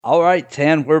All right,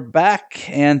 Tan, we're back,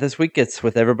 and this week it's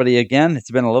with everybody again. It's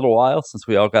been a little while since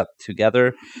we all got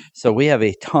together, so we have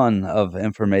a ton of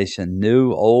information,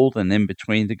 new, old, and in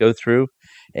between to go through.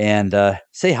 And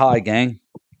say hi, gang.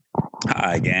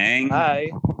 Hi, gang.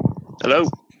 Hi. Hello.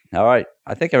 All right,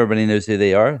 I think everybody knows who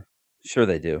they are. Sure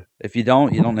they do. If you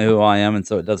don't know who I am, and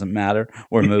so it doesn't matter.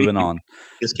 We're moving on.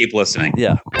 Just keep listening.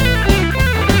 Yeah.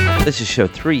 This is show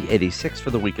 386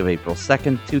 for the week of April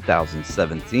 2nd,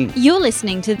 2017. You're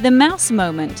listening to The Mouse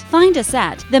Moment. Find us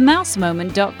at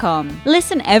themousemoment.com.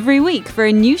 Listen every week for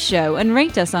a new show and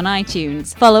rate us on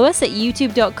iTunes. Follow us at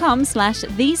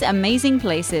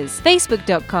youtube.com/theseamazingplaces,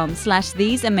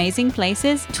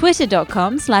 facebook.com/theseamazingplaces,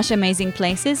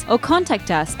 twitter.com/amazingplaces, or contact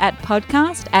us at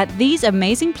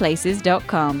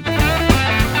podcast@theseamazingplaces.com.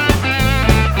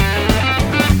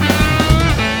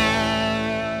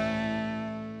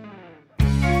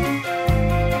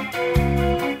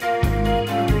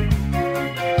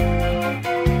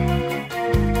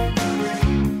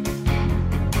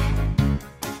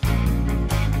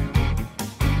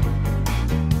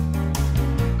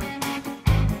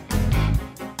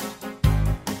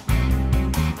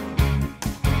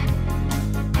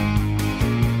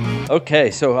 Okay,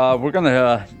 so we're going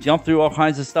to jump through all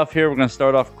kinds of stuff here. We're going to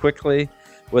start off quickly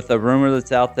with a rumor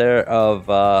that's out there of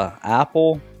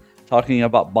Apple talking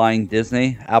about buying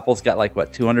Disney. Apple's got like,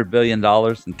 what, $200 billion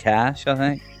in cash, I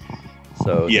think?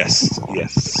 So Yes.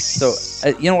 So,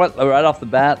 you know what? Right off the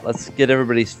bat, let's get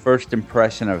everybody's first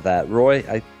impression of that.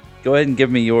 Roy, go ahead and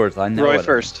give me yours. I know Roy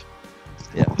first.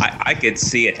 Yeah. I could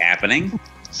see it happening.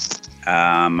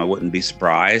 I wouldn't be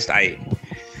surprised. I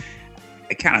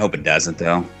kind of hope it doesn't,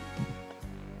 though.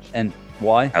 And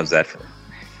why? How's that for?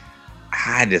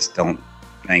 I just don't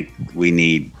think we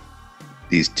need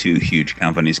these two huge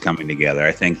companies coming together.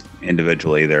 I think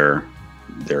individually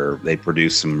they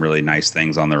produce some really nice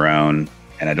things on their own,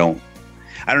 and I don't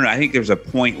know. I think there's a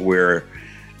point where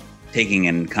taking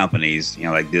in companies,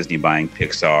 like Disney buying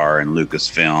Pixar and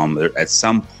Lucasfilm, at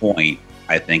some point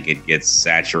I think it gets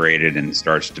saturated and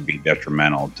starts to be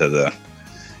detrimental to the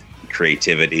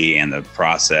creativity and the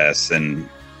process and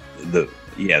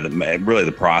really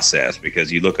the process,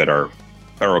 because you look at our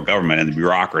federal government and the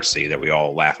bureaucracy that we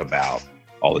all laugh about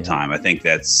all the time. I think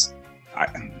that's,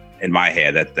 in my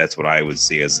head, that's what I would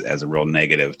see as a real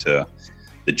negative to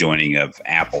the joining of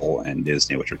Apple and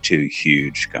Disney, which are two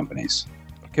huge companies.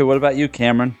 Okay, what about you,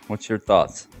 Cameron? What's your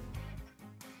thoughts?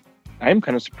 I am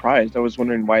kind of surprised. I was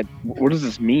wondering what does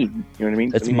this mean? You know what I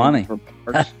mean? It's money. For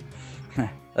parks?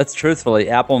 That's truthfully,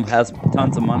 Apple has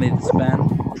tons of money to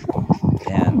spend.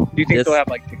 And Do you think they'll have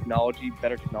better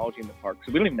technology in the parks?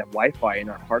 Because we don't even have Wi-Fi in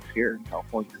our parks here in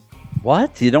California.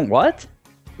 What? You don't what?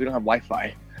 We don't have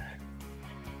Wi-Fi.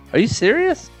 Are you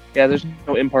serious? Yeah, there's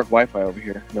no in-park Wi-Fi over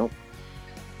here. Nope.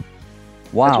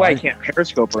 Wow. That's why I can't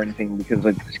Periscope or anything, because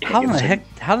I just can't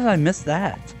How did I miss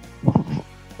that?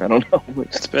 I don't know.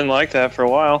 It's been like that for a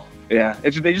while. Yeah,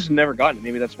 they just never gotten it.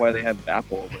 Maybe that's why they have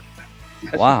Apple over.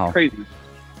 That's Wow. just crazy.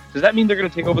 Does that mean they're going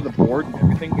to take over the board and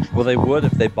everything? Well, they would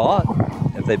if they bought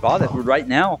it right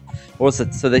now. What was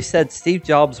it? So they said Steve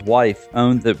Jobs' wife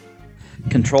owned the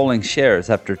controlling shares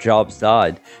after Jobs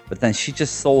died, but then she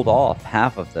just sold off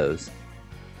half of those.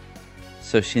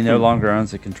 So she no longer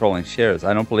owns the controlling shares.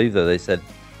 I don't believe that. They said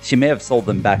she may have sold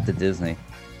them back to Disney.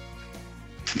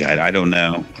 Yeah, I don't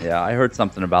know. Yeah, I heard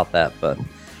something about that. But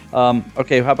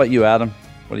okay, how about you, Adam?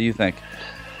 What do you think?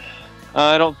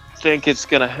 I don't think it's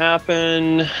going to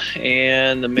happen,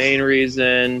 and the main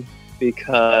reason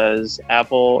because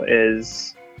Apple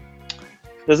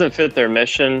doesn't fit their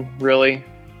mission really.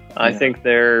 I think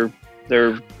they're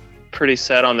pretty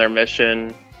set on their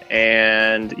mission,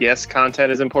 and yes,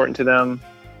 content is important to them.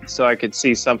 So I could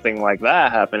see something like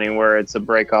that happening where it's a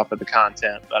break off of the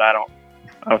content, but I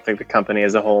don't think the company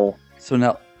as a whole. So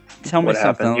now, tell me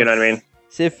something. Happen. You know what I mean?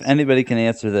 See if anybody can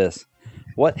answer this.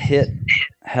 What hit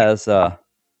has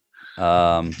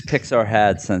Pixar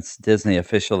had since Disney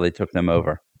officially took them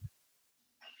over?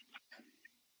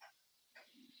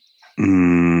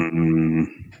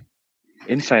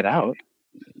 Inside Out.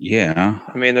 Yeah.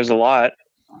 I mean, there's a lot.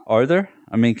 Are there?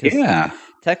 I mean, 'cause Yeah.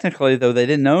 technically, though, they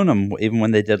didn't own them even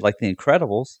when they did like The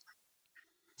Incredibles.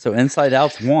 So Inside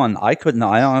Out's one. I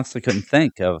honestly couldn't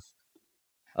think of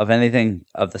anything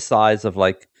of the size of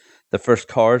like the first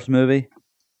Cars movie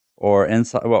or When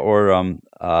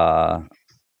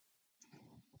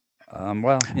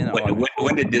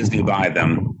did Disney buy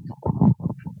them?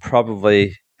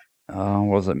 Probably,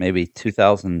 was it maybe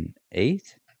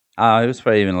 2008? It was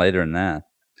probably even later than that.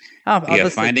 You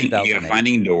got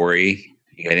Finding Dory.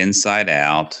 You got Inside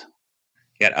Out.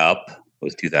 You got Up.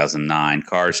 was 2009.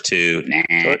 Cars 2,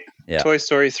 nah. Yeah. Toy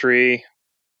Story 3.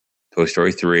 Toy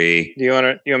Story 3. Do you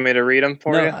want me to read them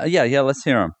for you? Yeah, let's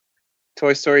hear them.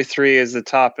 Toy Story 3 is the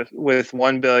top with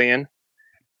 1 billion.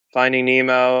 Finding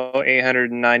Nemo,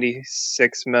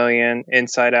 896 million.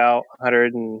 Inside Out,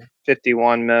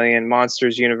 151 million.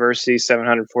 Monsters University,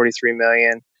 743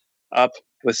 million. Up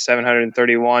with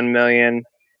 731 million.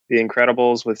 The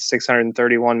Incredibles with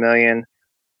 631 million.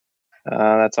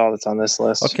 That's all that's on this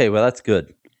list. Okay, well, that's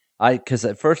good. Because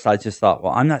at first I just thought,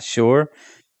 well, I'm not sure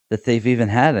that they've even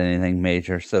had anything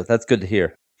major, so that's good to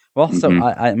hear. Well, so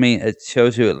I mean, it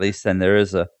shows you at least then there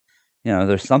is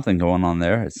there's something going on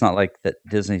there. It's not like that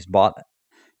Disney's bought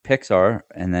Pixar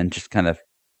and then just kind of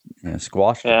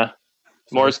squashed it. Yeah,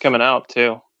 more's coming out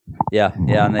too. Yeah,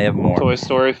 and they have more. Toy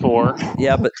Story 4.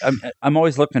 Yeah, but I'm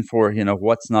always looking for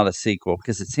what's not a sequel,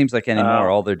 because it seems like anymore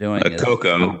all they're doing is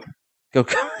Coco.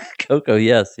 Coco,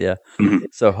 yes, yeah. Mhm.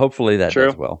 So hopefully that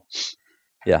does well.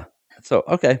 Yeah. So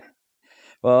okay.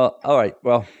 Well, all right.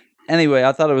 Well, anyway,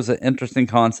 I thought it was an interesting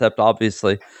concept.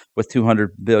 Obviously, with $200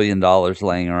 billion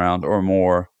laying around or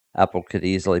more, Apple could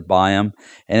easily buy them,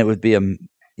 and it would be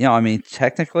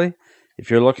technically,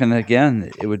 if you're looking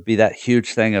again, it would be that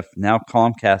huge thing of now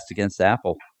Comcast against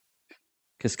Apple,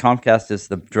 because Comcast is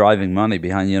the driving money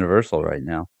behind Universal right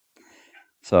now.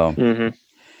 So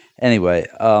anyway,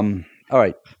 all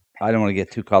right. I don't want to get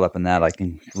too caught up in that. I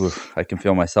can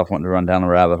feel myself wanting to run down a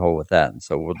rabbit hole with that, and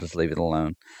so we'll just leave it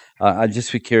alone. I'd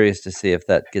just be curious to see if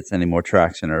that gets any more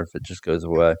traction or if it just goes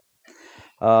away.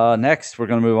 Next, we're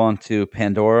going to move on to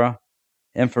Pandora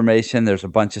information. There's a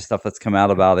bunch of stuff that's come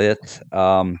out about it.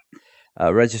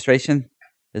 Registration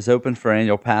is open for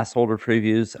annual pass holder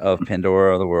previews of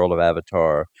Pandora, the World of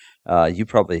Avatar. You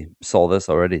probably saw this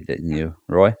already, didn't you,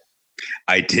 Roy?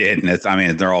 I did, and I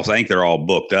think they're all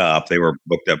booked up. They were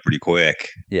booked up pretty quick.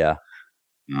 Yeah.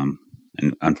 And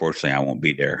unfortunately, I won't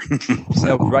be there.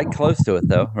 So right close to it,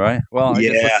 though, right? Well, I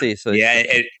guess let's see. So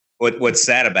what's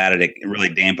sad about it? It really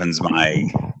dampens my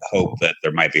hope that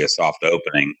there might be a soft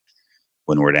opening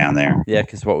when we're down there. Yeah,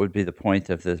 because what would be the point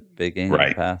of this big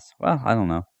annual pass? Well, I don't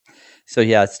know. So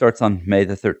yeah, it starts on May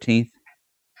the 13th.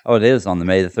 Oh, it is on the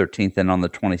May the 13th and on the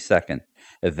 22nd.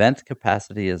 Event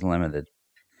capacity is limited.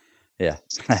 Yeah,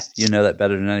 you know that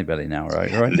better than anybody now,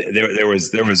 right? There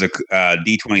was a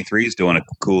D23's doing a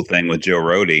cool thing with Joe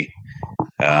Rohde.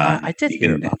 I did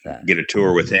hear about that. Get a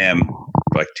tour with him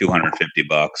for like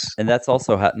 $250, and that's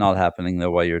also not happening though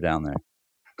while you're down there.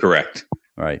 Correct.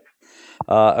 Right.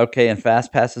 Okay, and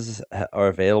fast passes are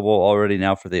available already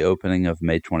now for the opening of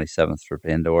May 27th for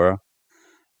Pandora.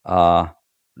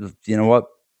 You know what?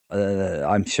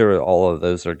 I'm sure all of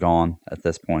those are gone at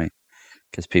this point,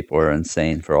 because people are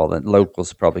insane for all that.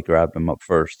 Locals probably grabbed them up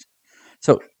first.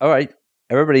 So, all right,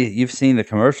 everybody, you've seen the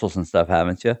commercials and stuff,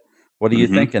 haven't you? What are you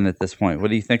thinking at this point? What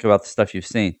do you think about the stuff you've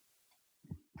seen?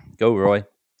 Go, Roy.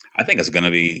 I think it's going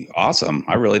to be awesome.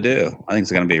 I really do. I think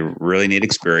it's going to be a really neat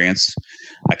experience.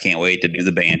 I can't wait to do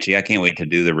the Banshee. I can't wait to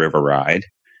do the river ride.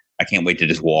 I can't wait to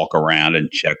just walk around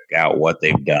and check out what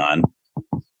they've done.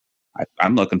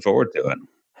 I'm looking forward to it.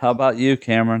 How about you,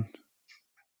 Cameron?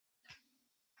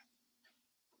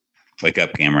 Wake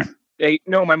up, Cameron. Hey,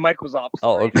 no, my mic was off.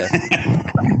 Oh, okay.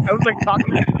 I was like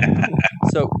talking.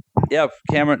 So, yeah,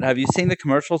 Cameron, have you seen the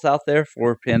commercials out there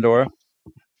for Pandora?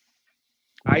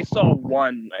 I saw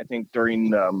one, I think,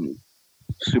 during the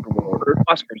Super Bowl or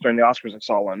Oscars. During the Oscars, I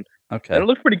saw one. Okay. And it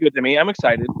looked pretty good to me. I'm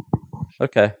excited.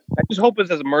 Okay. I just hope it's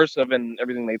as immersive and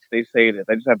everything they say it is.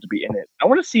 I just have to be in it. I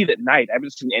want to see it at night. I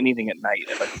haven't seen anything at night.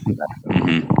 I'd like to see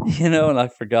that. And I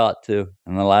forgot to.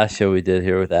 In the last show we did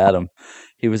here with Adam,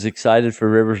 he was excited for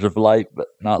Rivers of Light, but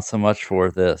not so much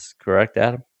for this. Correct,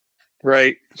 Adam?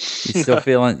 Right. You still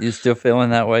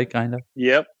feeling that way, kind of?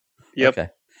 Yep. Okay.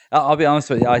 I'll be honest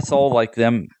with you. I saw like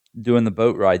them doing the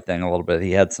boat ride thing a little bit.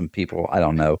 He had some people. I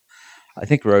don't know. I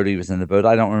think Rhodey was in the boat.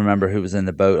 I don't remember who was in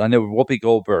the boat. I know Whoopi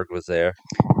Goldberg was there.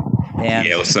 And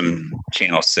it was some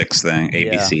Channel 6 thing,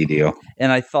 ABC deal.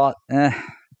 And I thought,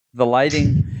 the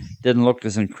lighting didn't look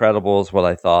as incredible as what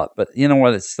I thought. But you know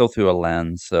what? It's still through a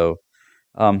lens. So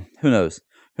who knows?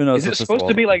 Who knows? Is it supposed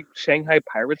to be like Shanghai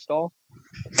Pirates doll?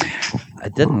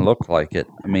 It didn't look like it.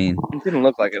 I mean, it didn't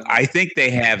look like it. I think they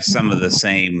have some of the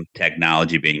same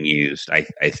technology being used. I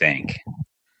think.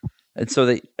 And so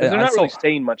they're not really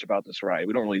saying much about this ride.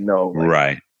 We don't really know.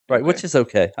 Right. Right, which is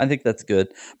okay. I think that's good.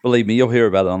 Believe me, you'll hear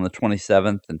about it on the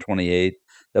 27th and 28th.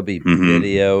 There'll be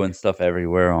video and stuff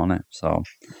everywhere on it. So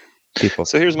people.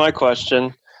 So here's my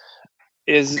question: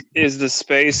 Is the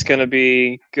space going to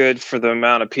be good for the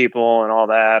amount of people and all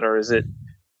that, or is it,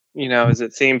 is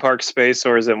it theme park space,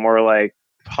 or is it more like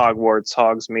Hogwarts,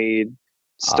 Hogsmeade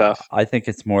stuff. I think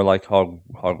it's more like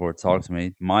Hogwarts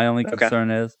Hogsmeade. My only Okay.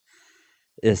 concern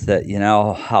is that you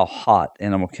know how hot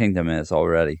Animal Kingdom is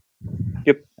already.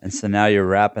 Yep. And so now you're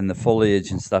wrapping the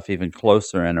foliage and stuff even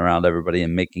closer in around everybody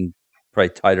and making probably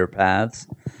tighter paths,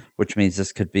 which means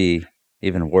this could be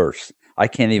even worse. I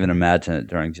can't even imagine it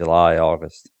during July,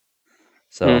 August.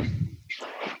 So,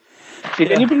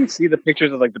 Did anybody see the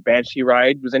pictures of like the Banshee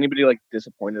ride? Was anybody like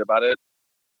disappointed about it?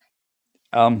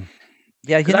 yeah, you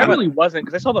Because know I what? really wasn't.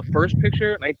 Because I saw the first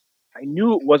picture and I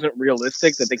knew it wasn't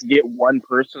realistic that they could get one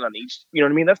person on each. You know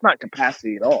what I mean? That's not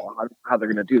capacity at all. How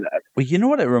they're going to do that? Well, you know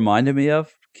what it reminded me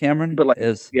of, Cameron? But, like,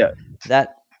 is yeah.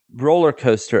 that roller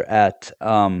coaster at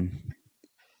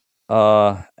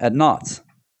Knott's,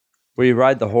 where you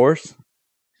ride the horse.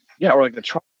 Yeah, or like the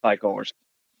tricycle or something.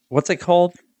 What's it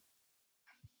called?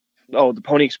 Oh, the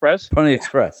Pony Express. Pony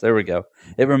Express. There we go.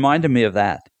 It reminded me of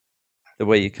that, the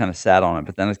way you kind of sat on it,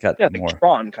 but then it's got Yeah, more. like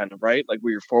Tron kind of, right? Like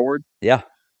where you're forward. Yeah.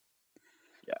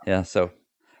 Yeah. Yeah. So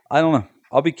I don't know.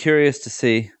 I'll be curious to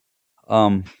see.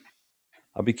 I'll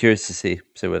be curious to see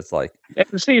what it's like. And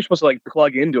to say you're supposed to like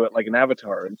plug into it like an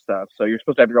avatar and stuff. So you're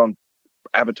supposed to have your own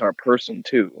avatar person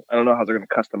too. I don't know how they're going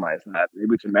to customize that.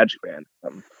 Maybe it's a Magic Band.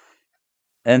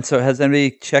 And so, has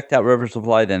anybody checked out Rivers of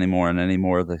Light anymore in any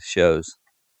more of the shows?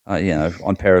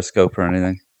 On Periscope or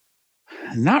anything?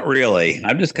 Not really.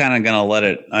 I'm just kind of going to let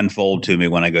it unfold to me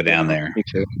when I go down there. Me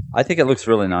too. I think it looks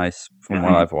really nice from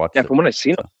what I've watched. Yeah, from what I've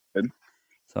seen.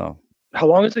 So, How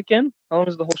long is it again? How long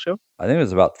is the whole show? I think it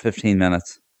was about 15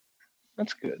 minutes,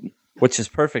 That's good. which is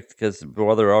perfect because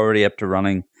while they're already up to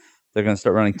running, they're going to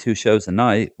start running 2 shows a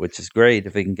night, which is great.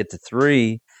 If they can get to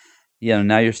 3,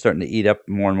 now you're starting to eat up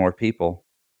more and more people.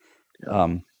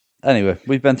 Anyway,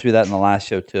 we've been through that in the last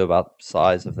show too about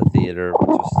size of the theater, which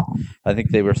was, I think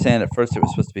they were saying at first it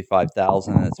was supposed to be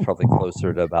 5,000, and it's probably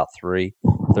closer to about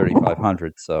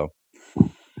 3,500. So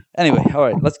anyway, all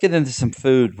right, let's get into some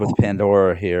food with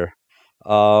Pandora here.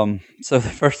 So the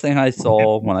first thing I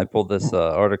saw when I pulled this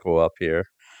article up here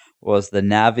was the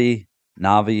Navi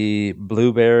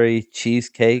blueberry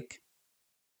cheesecake,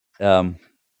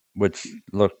 which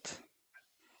looked,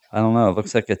 I don't know, it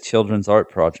looks like a children's art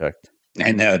project.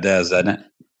 I know it does, doesn't it?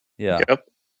 Yeah. Yep.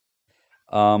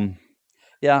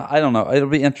 Yeah, I don't know. It'll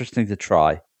be interesting to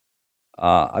try.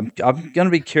 I'm going to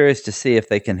be curious to see if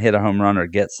they can hit a home run or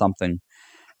get something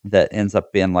that ends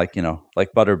up being like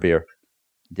Butterbeer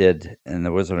did in the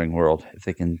Wizarding World. If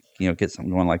they can, get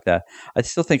something going like that. I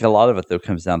still think a lot of it though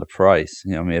comes down to price.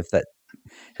 I mean,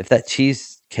 if that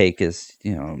cheesecake is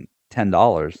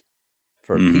 $10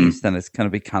 for a piece, then it's going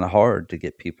to be kind of hard to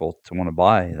get people to want to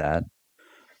buy that.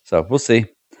 So we'll see.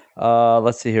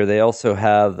 Let's see here. They also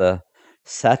have the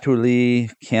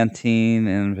Satuli Canteen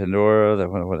in Pandora.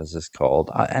 What is this called?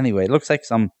 Anyway, it looks like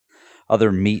some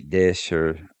other meat dish,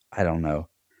 or I don't know.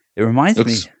 It reminds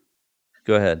me.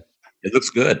 Go ahead. It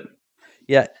looks good.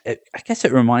 Yeah, I guess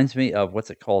it reminds me of what's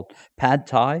it called? Pad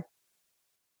Thai,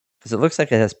 because it looks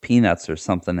like it has peanuts or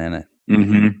something in it.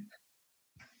 Mm-hmm.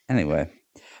 Anyway,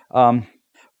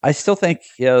 I still think,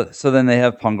 so then they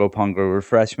have Pongo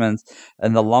refreshments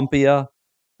and the lumpia.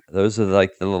 Those are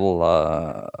like the little,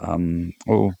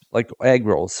 like egg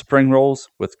rolls, spring rolls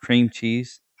with cream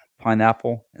cheese,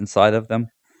 pineapple inside of them.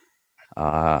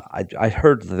 I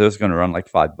heard that those are going to run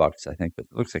like $5, I think, but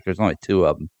it looks like there's only 2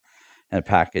 of them in a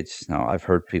package. Now, I've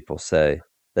heard people say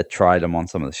that tried them on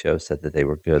some of the shows, said that they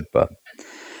were good, but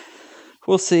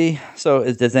we'll see.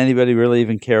 So does anybody really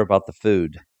even care about the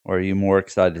food? Or are you more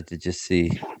excited to just see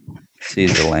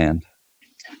the land?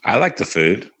 I like the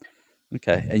food.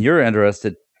 Okay, and you're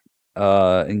interested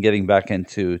in getting back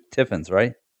into Tiffin's,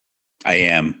 right? I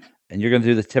am. And you're going to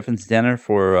do the Tiffin's dinner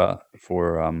for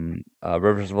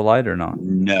Rivers of Light or not?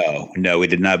 No, we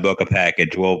did not book a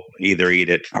package. We'll either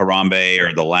eat at Harambe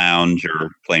or the Lounge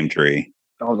or Flame Tree.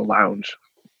 Oh, the Lounge.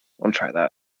 I want to try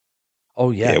that.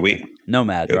 Oh yeah,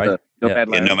 Nomad, right? Nomad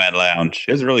Lounge. Nomad Lounge.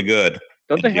 It's really good.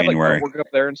 Don't they have January. like artwork up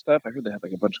there and stuff? I heard they have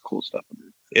like a bunch of cool stuff.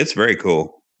 It's very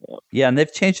cool. Yeah, and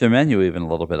they've changed their menu even a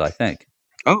little bit, I think.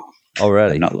 Oh,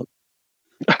 already. not look.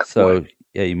 So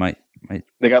yeah, you might.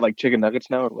 They got like chicken nuggets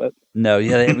now, or what? No,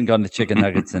 yeah, they haven't gone to chicken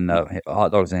nuggets and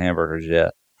hot dogs and hamburgers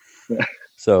yet.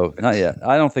 So not yet.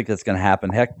 I don't think that's going to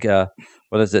happen. Heck,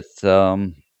 what is it?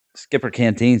 Skipper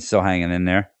Canteen's still hanging in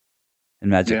there in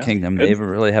Magic Kingdom. Good. They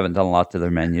really haven't done a lot to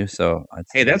their menu. So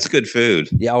Hey, that's good food.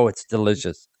 Yeah, it's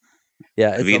delicious.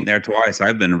 Yeah, I've eaten there twice.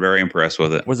 I've been very impressed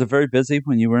with it. Was it very busy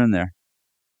when you were in there?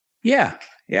 Yeah.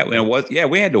 It was. Yeah,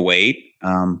 we had to wait.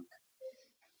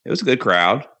 It was a good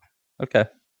crowd. Okay.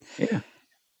 Yeah.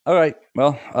 All right.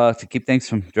 Well, to keep things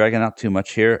from dragging out too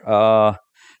much here,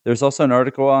 There's also an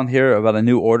article on here about a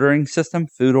new ordering system,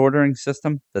 food ordering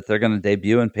system that they're going to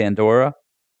debut in Pandora.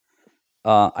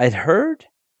 I'd heard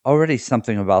already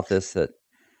something about this that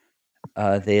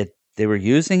they were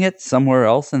using it somewhere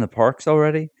else in the parks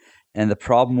already, and the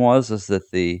problem was that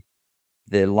the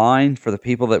line for the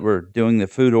people that were doing the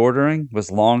food ordering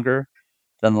was longer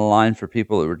than the line for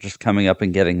people that were just coming up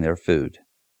and getting their food.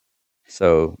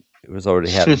 So it was already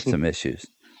having some issues.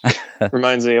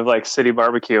 Reminds me of like City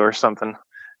Barbecue or something.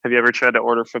 Have you ever tried to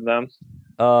order from them?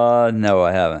 No,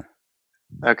 I haven't.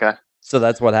 Okay. So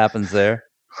that's what happens there?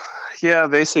 Yeah,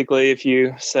 basically, if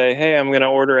you say, hey, I'm going to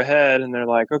order ahead, and they're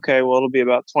like, okay, well, it'll be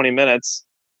about 20 minutes.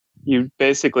 You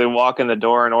basically walk in the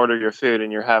door and order your food,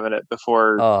 and you're having it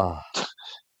before.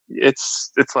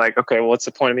 It's like, okay, well, what's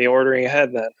the point of me ordering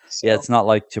ahead then? So, yeah, it's not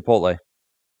like Chipotle.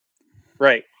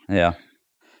 Right. Yeah.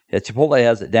 Yeah, Chipotle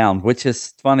has it down, which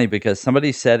is funny because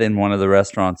somebody said in one of the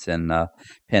restaurants in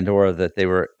Pandora that they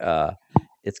were,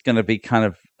 it's going to be kind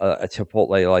of a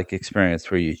Chipotle-like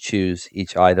experience where you choose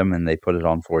each item and they put it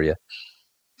on for you.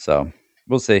 So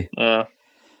we'll see.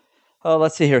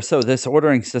 Let's see here. So this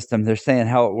ordering system, they're saying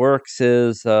how it works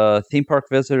is theme park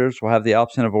visitors will have the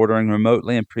option of ordering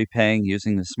remotely and prepaying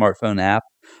using the smartphone app.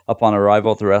 Upon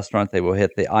arrival at the restaurant, they will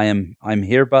hit the I'm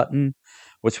here button,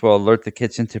 which will alert the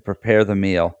kitchen to prepare the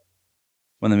meal.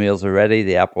 When the meals are ready,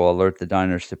 the app will alert the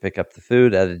diners to pick up the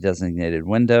food at a designated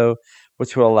window,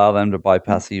 which will allow them to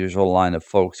bypass the usual line of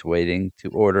folks waiting to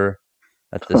order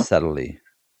at the settley.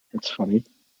 That's funny.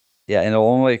 Yeah, and it'll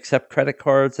only accept credit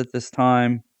cards at this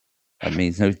time. That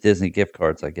means no Disney gift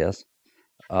cards, I guess.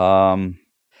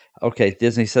 Okay,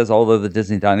 Disney says although the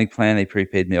Disney dining plan, a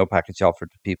prepaid meal package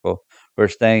offered to people who are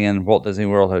staying in Walt Disney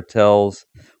World hotels,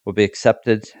 will be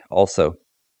accepted also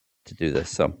to do this.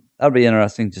 So that'll be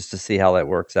interesting just to see how that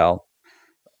works out.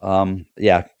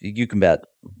 Yeah, you can bet,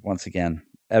 once again,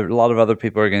 a lot of other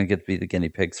people are going to get to be the guinea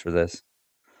pigs for this.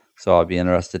 So I'll be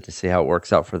interested to see how it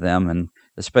works out for them, and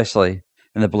especially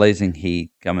in the blazing heat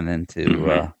coming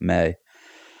into May.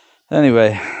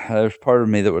 Anyway, there's part of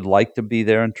me that would like to be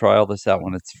there and try all this out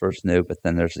when it's first new, but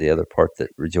then there's the other part that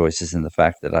rejoices in the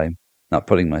fact that I'm not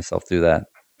putting myself through that.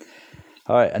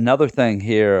 All right, another thing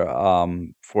here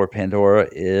for Pandora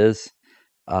is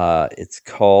it's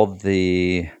called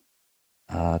the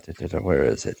where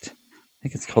is it? I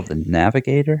think it's called the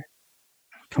Navigator.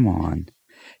 Come on.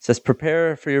 It says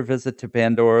prepare for your visit to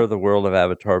Pandora, the world of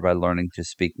Avatar, by learning to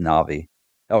speak Navi.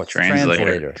 Oh, it's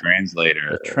translator. Translator.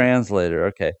 A translator.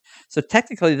 Okay. So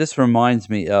technically, this reminds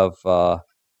me of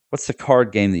what's the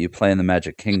card game that you play in the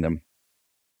Magic Kingdom?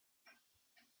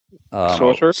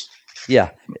 Sorcerers?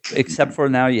 Yeah, except for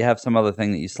now you have some other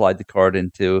thing that you slide the card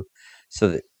into. So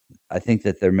that I think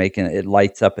that they're making it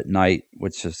lights up at night,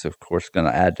 which is of course going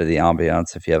to add to the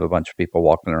ambiance if you have a bunch of people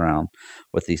walking around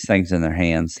with these things in their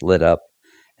hands lit up,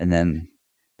 and then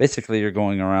basically you're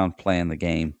going around playing the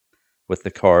game with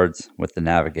the cards with the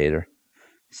navigator.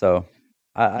 So,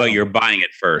 but you're buying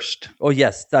it first. Oh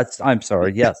yes, I'm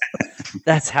sorry. Yes,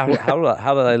 that's how did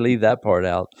I leave that part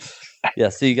out? Yeah,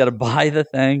 so you got to buy the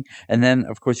thing, and then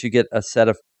of course you get a set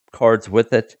of cards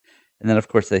with it, and then of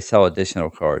course they sell additional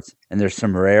cards, and there's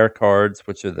some rare cards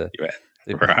which are the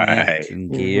right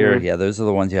and gear. Mm-hmm. Yeah, those are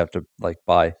the ones you have to like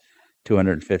buy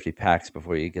 250 packs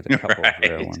before you get a couple of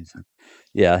rare ones.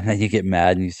 Yeah, and then you get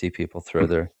mad and you see people throw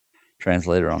their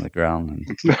translator on the ground, and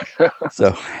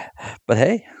so, but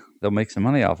hey, they'll make some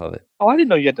money off of it. Oh, I didn't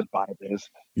know you had to buy this.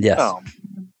 Yes.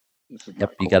 Yep, cool.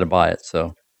 You got to buy it.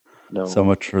 So, so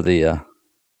much for the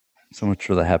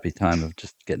happy time of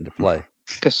just getting to play.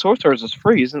 Because Sorcerers is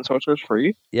free, isn't Sorcerers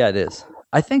free? Yeah, it is.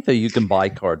 I think that you can buy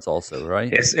cards also,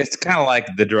 right? It's kind of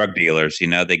like the drug dealers.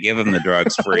 They give them the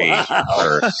drugs free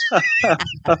first.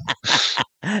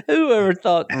 Whoever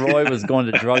thought Roy was going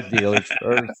to drug dealers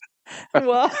first?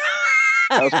 Well.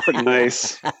 That was pretty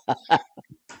nice.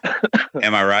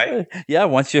 Am I right? Yeah,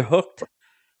 once you're hooked.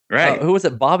 Right. Who was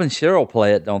it? Bob and Cheryl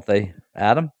play it, don't they?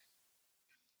 Adam?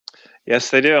 Yes,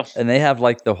 they do. And they have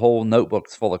like the whole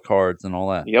notebooks full of cards and all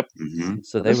that. Yep. Mm-hmm.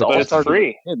 So they would. But it's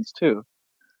free. Kids too.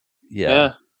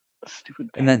 Yeah. Stupid.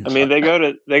 And then I mean, they go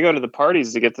to the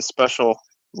parties to get the special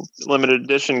limited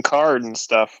edition card and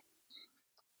stuff.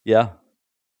 Yeah.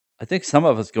 I think some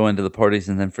of us go into the parties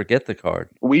and then forget the card.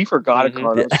 We forgot a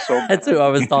card. That was so bad. That's who I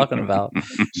was talking about.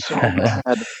 So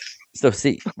bad. So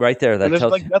see, right there, that there's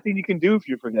tells like you. Nothing you can do if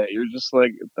you forget. You're just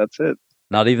like, that's it.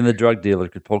 Not even the drug dealer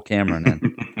could pull Cameron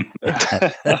in.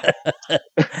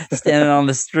 Standing on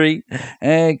the street,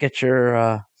 hey, get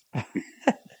your.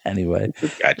 Anyway,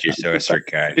 got your sorcerer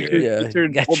card here. Yeah,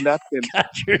 Got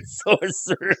your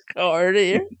sorcerer card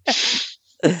here.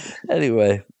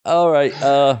 Anyway, all right.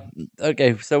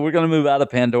 Okay, so we're gonna move out of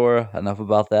Pandora. Enough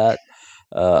about that.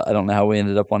 I don't know how we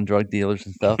ended up on drug dealers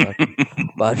and stuff,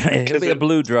 but it'll be a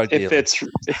blue drug dealer.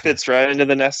 It fits right into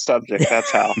the next subject.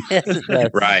 That's how. Yes, it does.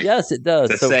 Right. Yes, it does.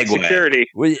 It's a segue. Security.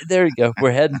 There you go.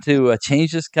 We're heading to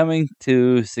changes coming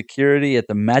to security at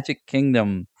the Magic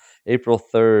Kingdom, April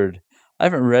 3rd. I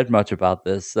haven't read much about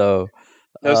this, so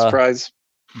No surprise.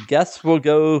 guests will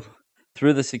go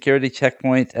through the security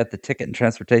checkpoint at the Ticket and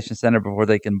Transportation Center before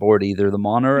they can board either the Yeah,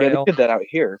 monorail they did that out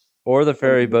here. or the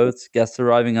ferry boats. Guests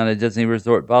arriving on a Disney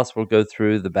Resort bus will go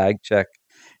through the bag check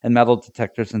and metal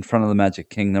detectors in front of the Magic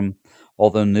Kingdom,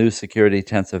 although new security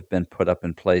tents have been put up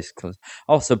in place.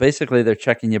 So basically they're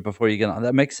checking you before you get on.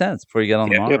 That makes sense, before you get on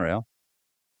the Yep. monorail.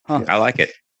 Huh. I like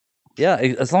it. Yeah,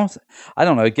 as long as, I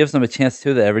don't know, it gives them a chance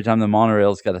too that every time the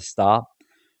monorail's got to stop,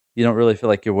 you don't really feel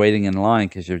like you're waiting in line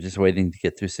because you're just waiting to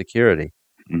get through security.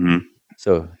 Hmm.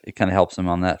 So it kind of helps them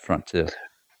on that front too.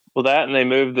 Well, that and they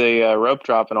moved the rope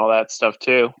drop and all that stuff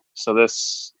too. So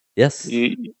this, Yes.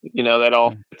 you know, that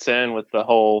all fits in with the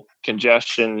whole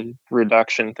congestion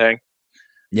reduction thing.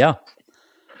 Yeah.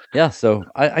 Yeah. So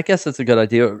I guess it's a good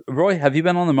idea. Roy, have you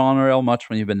been on the monorail much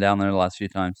when you've been down there the last few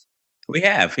times? We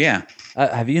have, yeah.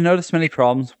 Have you noticed many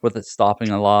problems with it stopping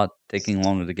a lot, taking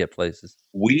longer to get places?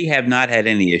 We have not had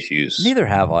any issues. Neither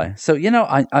have I. So,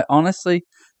 I honestly,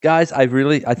 guys, I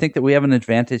think that we have an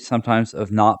advantage sometimes of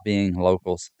not being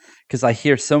locals, because I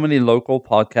hear so many local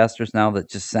podcasters now that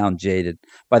just sound jaded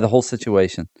by the whole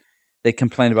situation. They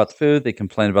complain about the food, they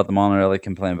complain about the monorail, they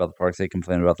complain about the parks, they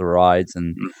complain about the rides,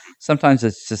 and sometimes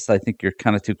it's just, I think you're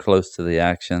kind of too close to the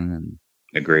action, and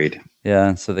Agreed. yeah,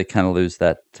 and so they kind of lose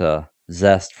that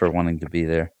zest for wanting to be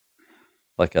there,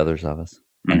 like others of us.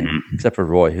 Anyway, Mhm. except for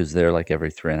Roy, who's there like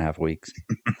every 3.5 weeks.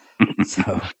 So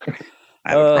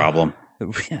I have a problem.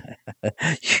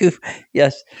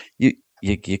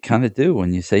 you kind of do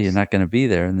when you say you're not going to be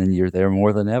there, and then you're there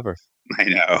more than ever. I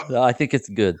know. I think it's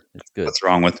good. It's good. What's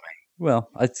wrong with me? Well,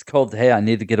 it's called, hey, I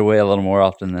need to get away a little more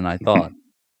often than I thought.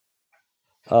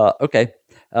 Okay.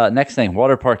 Next thing,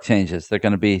 water park changes. They're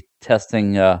going to be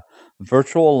testing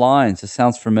virtual lines. This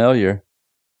sounds familiar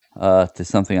to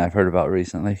something I've heard about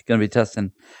recently. Going to be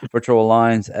testing virtual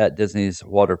lines at Disney's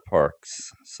water parks.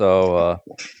 So,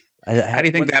 How do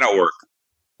you think that'll work?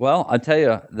 well, I tell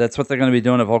you, that's what they're going to be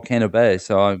doing at Volcano Bay.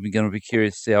 So I'm going to be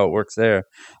curious to see how it works there.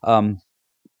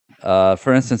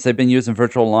 For instance, they've been using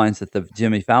virtual lines at the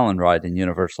Jimmy Fallon ride in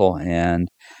Universal, and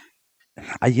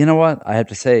you know what? I have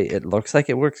to say, it looks like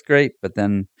it works great, but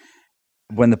then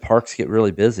when the parks get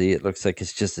really busy, it looks like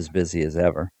it's just as busy as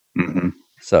ever. Hmm.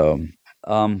 So,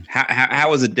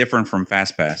 How is it different from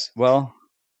FastPass? well,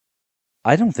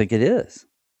 I don't think it is.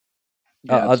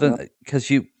 Other because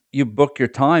you book your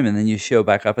time and then you show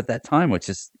back up at that time, which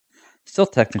is still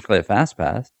technically a fast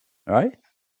pass, right?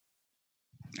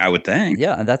 I would think.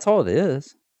 Yeah, and that's all it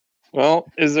is. Well,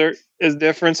 is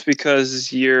difference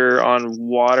because you're on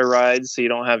water rides, so you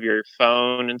don't have your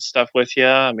phone and stuff with you?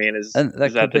 I mean, is And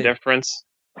that that could the be. difference?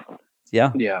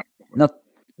 Yeah, Yeah. no,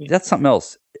 that's something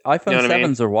else. iPhone You know what I mean?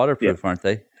 7s are waterproof, aren't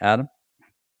they, Adam?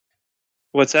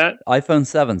 What's that? iPhone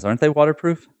 7s, aren't they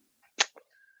waterproof?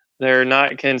 They're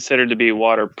not considered to be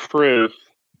waterproof,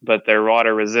 but they're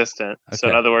water resistant. So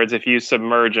in Okay. other words, if you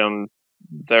submerge them,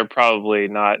 they're probably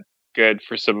not good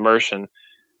for submersion.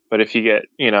 But if you get,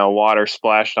 water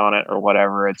splashed on it or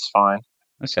whatever, it's fine.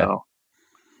 Okay. So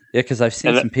Yeah, because I've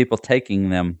seen And some people taking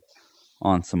them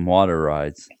on some water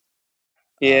rides.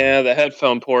 yeah, the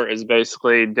headphone port is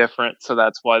basically different, so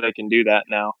that's why they can do that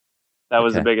now. That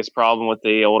was the Okay. biggest problem with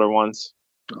the older ones.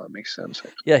 Oh, that makes sense.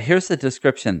 Yeah, here's the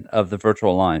description of the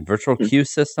virtual line. Virtual queue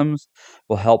systems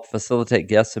will help facilitate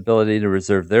guests' ability to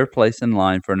reserve their place in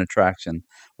line for an attraction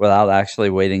without actually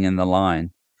waiting in the line,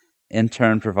 in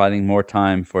turn providing more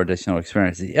time for additional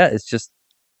experiences. Yeah, it's just,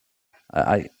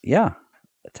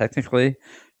 technically,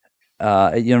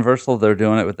 at Universal, they're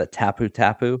doing it with the Tapu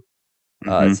Tapu.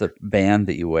 Mhm. It's a band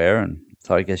that you wear, and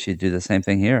so I guess you do the same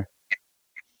thing here.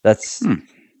 That's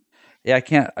yeah.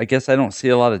 I guess I don't see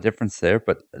a lot of difference there,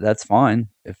 but that's fine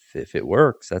if it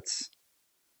works.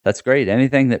 That's great.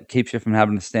 Anything that keeps you from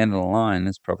having to stand in a line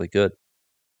is probably good.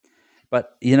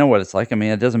 But you know what it's like. I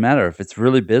mean, it doesn't matter if it's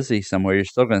really busy somewhere. You're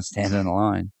still going to stand in a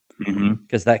line Mhm.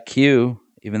 because that queue,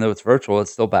 even though it's virtual, it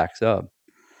still backs up.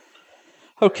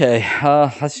 Okay,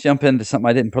 let's jump into something.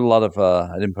 I didn't put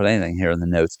anything here in the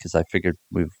notes because I figured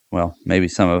maybe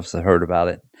some of us have heard about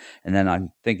it. And then I'm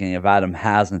thinking if Adam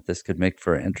hasn't, this could make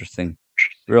for an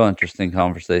real interesting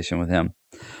conversation with him.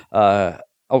 I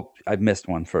missed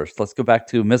one first. Let's go back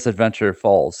to Misadventure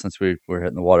Falls since we're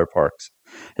hitting the water parks.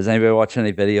 Has anybody watched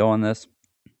any video on this?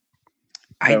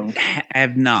 I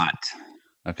have not.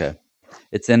 Okay.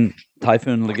 It's in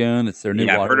Typhoon Lagoon. It's their new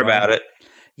Yeah, I've water heard ride. about it.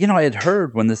 You know, I had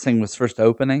heard when this thing was first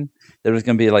opening, there was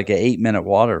going to be like an 8-minute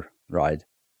water ride.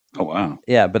 Oh, wow.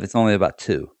 Yeah, but it's only about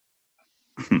 2.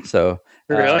 So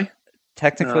Really?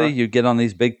 technically, you get on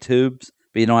these big tubes,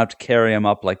 but you don't have to carry them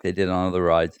up like they did on other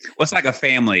rides. Well, it's like a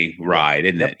family ride,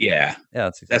 isn't it? Yeah, Yeah,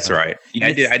 that's right. Yeah,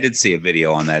 I did see a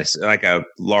video on that. It's like a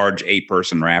large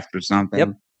 8-person raft or something. Yep.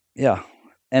 Yeah,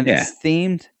 and Yeah. it's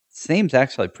themed. Themed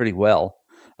actually pretty well.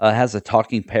 It has a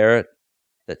talking parrot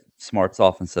that smarts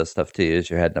off and says stuff to you as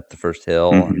you're heading up the first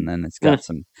hill, Mhm. and then it's got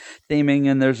some theming,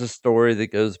 and there's a story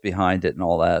that goes behind it and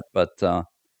all that. But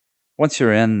once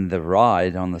you're in the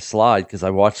ride on the slide, because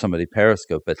I watched somebody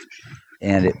periscope it,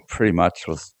 and it pretty much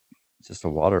was just a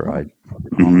water ride,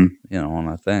 Mhm. on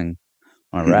a thing,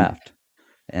 on a Mhm. raft,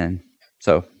 and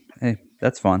so hey,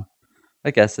 that's fun. I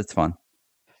guess it's fun.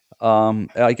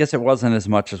 I guess it wasn't as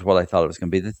much as what I thought it was going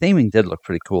to be. The theming did look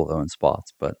pretty cool though in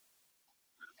spots, but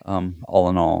all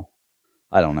in all,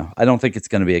 I don't know. I don't think it's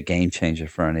going to be a game changer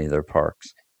for any of their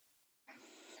parks.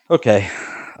 Okay,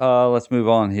 let's move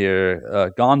on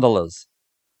here. Gondolas.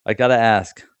 I got to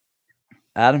ask,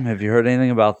 Adam, have you heard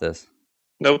anything about this?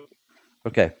 Nope.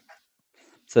 Okay,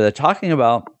 so they're talking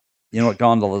about, you know what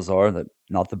gondolas are? That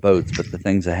not the boats, but the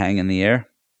things that hang in the air.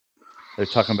 They're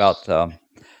talking about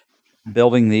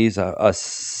building these a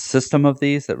system of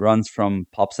these that runs from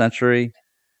Pop Century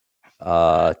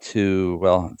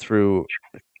through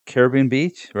Caribbean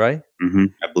Beach, right? Mhm.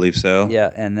 I believe so.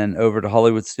 Yeah, and then over to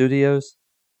Hollywood Studios.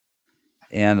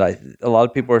 And a lot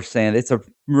of people are saying it's a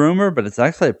rumor, but it's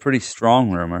actually a pretty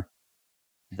strong rumor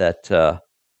that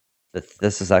that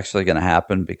this is actually going to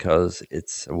happen because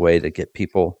it's a way to get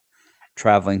people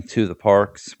traveling to the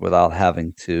parks without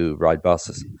having to ride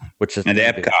buses, which is And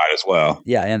Epcot as well.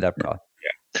 Yeah, and Epcot.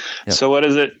 Yep. So what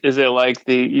is it? Is it like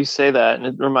you say that, and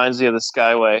it reminds you of the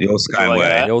Skyway? The old Is it like Skyway.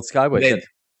 that? The old Skyway, They'd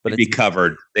but be it's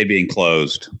covered. They'd be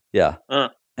enclosed. yeah. Huh.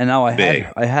 And now Big.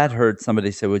 I had heard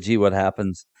somebody say, "Well, gee, what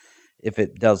happens if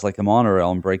it does like a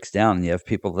monorail and breaks down and you have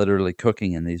people literally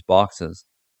cooking in these boxes?"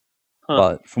 Huh.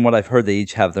 But from what I've heard, they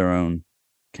each have their own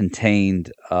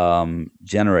contained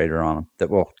generator on them that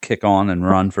will kick on and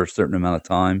run for a certain amount of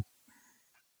time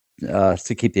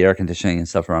to keep the air conditioning and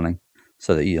stuff running,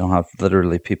 so that you don't have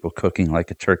literally people cooking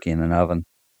like a turkey in an oven.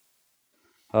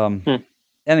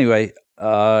 Anyway,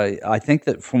 I think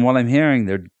that from what I'm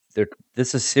hearing,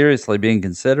 this is seriously being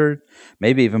considered,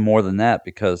 maybe even more than that,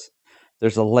 because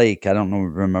there's a lake. I don't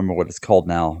remember what it's called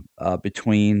now,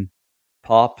 between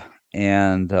Pop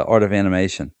and Art of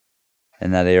Animation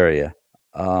in that area,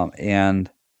 and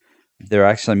they're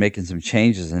actually making some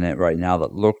changes in it right now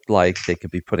that look like they could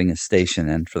be putting a station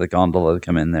in for the gondola to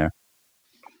come in there.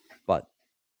 But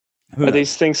who Are knows?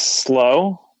 these things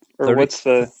slow, or what's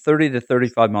the? 30 to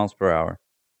 35 miles per hour?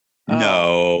 Oh.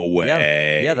 No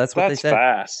way. Yeah, that's what That's they said.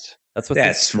 fast. That's what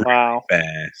That's really Wow.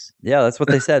 fast. Yeah, that's what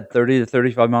they said. 30 to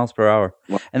 35 miles per hour.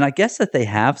 Wow. And I guess that they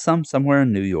have some somewhere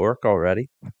in New York already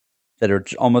that are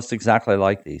almost exactly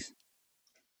like these.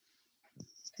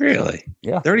 Really?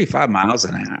 Yeah. 35 miles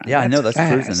an hour. Yeah, I know that's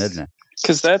fast. cruising, isn't it?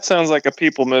 Because that sounds like a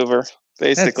people mover,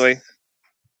 basically.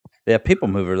 Yeah, people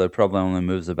mover that probably only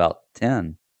moves about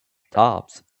 10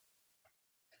 tops.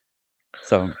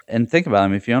 So, and think about it. I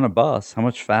mean, if you're on a bus, how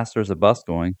much faster is a bus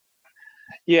going?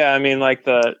 Yeah, I mean, like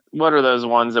what are those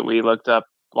ones that we looked up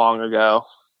long ago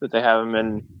that they have them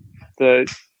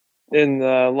in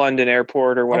the London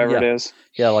airport or whatever it is?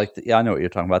 Yeah, I know what you're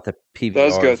talking about. The PVRs.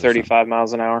 Those or go something. 35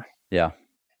 miles an hour. Yeah.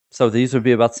 So these would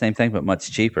be about the same thing, but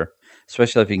much cheaper,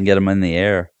 especially if you can get them in the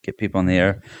air, get people in the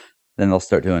air. Then they'll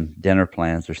start doing dinner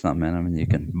plans or something in them, and you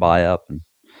can buy up and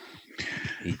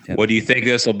eat. What do you think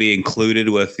this will be included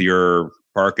with your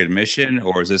park admission,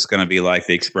 or is this going to be like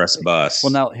the express bus?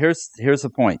 Well, now here's the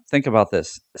point. Think about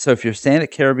this. So if you're staying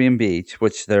at Caribbean Beach,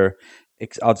 which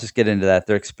I'll just get into that.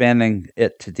 They're expanding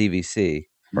it to DVC.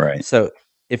 Right. So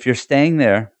if you're staying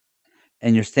there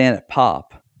and you're staying at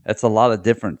Pop, that's a lot of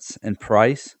difference in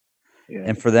price. Yeah.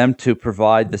 And for them to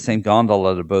provide the same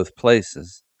gondola to both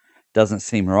places doesn't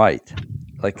seem right,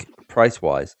 like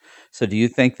price-wise. So do you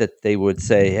think that they would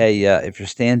say, hey, if you're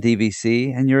staying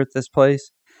DVC and you're at this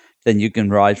place, then you can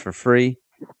ride for free?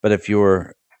 But if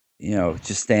you're,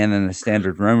 just staying in a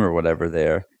standard room or whatever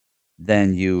there,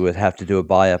 then you would have to do a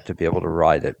buy-up to be able to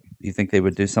ride it. You think they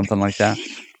would do something like that?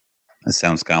 That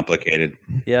sounds complicated.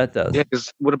 Yeah, it does. Yeah,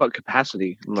 because what about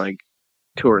capacity? Like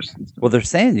tourists and stuff? Well, they're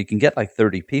saying you can get like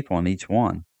 30 people in each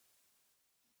one.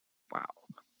 Wow.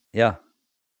 Yeah.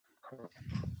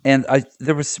 And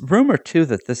there was rumor, too,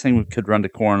 that this thing could run to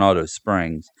Coronado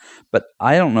Springs, but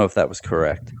I don't know if that was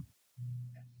correct.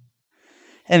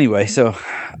 Anyway, so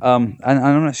I'm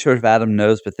not sure if Adam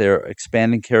knows, but they're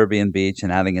expanding Caribbean Beach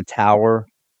and adding a tower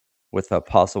with a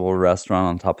possible restaurant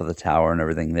on top of the tower and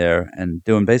everything there, and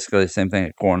doing basically the same thing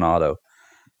at Coronado.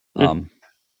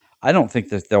 I don't think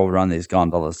that they'll run these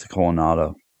gondolas to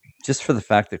Coronado, just for the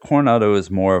fact that Coronado is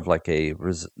more of like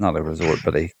not a resort,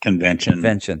 but a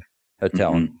convention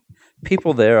hotel. Mhm.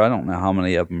 People there, I don't know how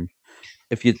many of them,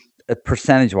 if you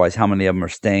percentage-wise, how many of them are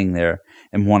staying there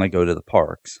and want to go to the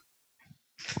parks.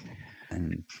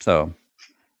 And so,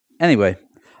 anyway,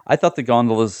 I thought the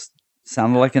gondolas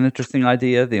sounded like an interesting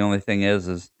idea. The only thing is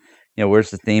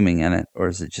where's the theming in it, or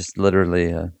is it just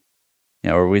literally,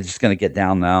 are we just going to get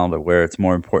down now to where it's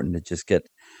more important to just get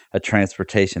a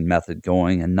transportation method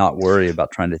going and not worry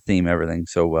about trying to theme everything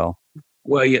so well?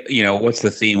 Well, what's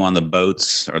the theme on the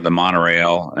boats or the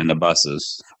monorail and the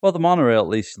buses? Well, the monorail at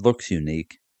least looks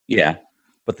unique. Yeah.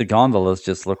 But the gondolas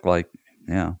just look like,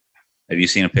 Have you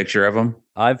seen a picture of them?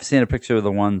 I've seen a picture of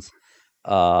the ones.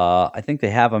 I think they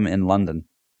have them in London.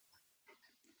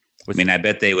 I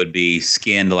bet they would be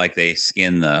skinned like they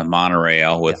skin the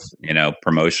monorail with,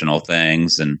 promotional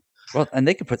things. And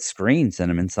they could put screens in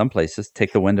them in some places.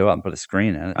 Take the window out and put a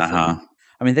screen in it. Uh-huh.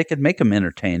 So, they could make them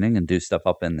entertaining and do stuff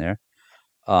up in there.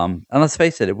 And let's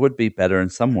face it would be better in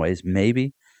some ways.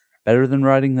 Maybe better than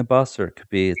riding the bus, or it could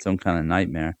be its own kind of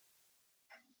nightmare.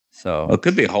 So it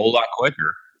could be a whole lot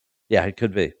quicker. Yeah, it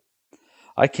could be.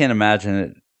 I can't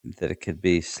imagine that it could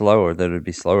be slower. That it would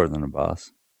be slower than a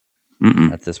bus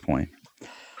at this point.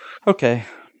 Okay.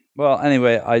 Well,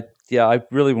 anyway, I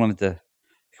really wanted to.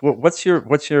 What's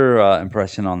your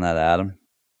impression on that, Adam?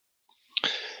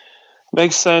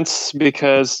 Makes sense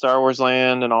because Star Wars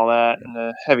Land and all that, and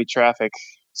the heavy traffic.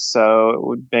 So it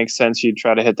would make sense you'd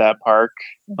try to hit that park.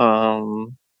 I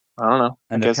don't know.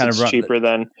 And I guess it's cheaper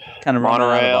than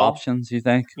monorail options. You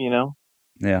think?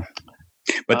 Yeah.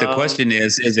 But the question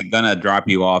is it going to drop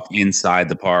you off inside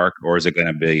the park, or is it going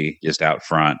to be just out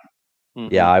front?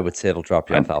 Yeah, I would say it'll drop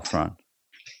you off out front.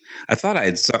 I thought I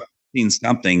had seen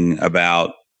something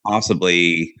about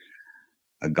possibly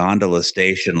a gondola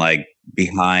station like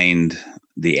behind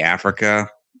the Africa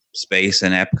space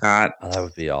in Epcot. Oh, that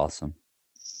would be awesome.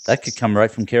 That could come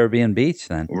right from Caribbean Beach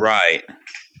then. Right.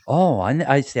 Oh,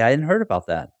 I see. I hadn't heard about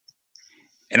that.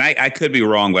 And I could be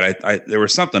wrong, but I there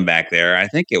was something back there. I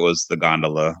think it was the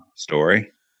gondola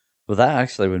story. Well, that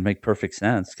actually would make perfect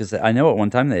sense, because I know at one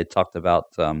time they had talked about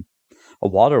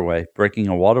breaking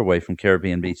a waterway from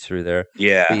Caribbean Beach through there.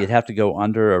 Yeah. But you'd have to go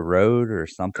under a road or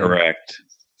something. Correct.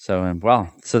 So,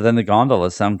 so then the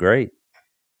gondolas sound great,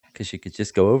 because you could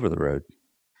just go over the road.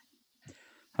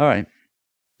 All right.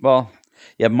 Well,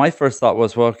 yeah, my first thought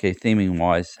was, okay,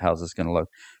 theming-wise, how's this going to look?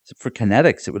 So for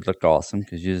Kinetics, it would look awesome,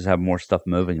 because you just have more stuff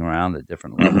moving around at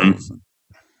different levels.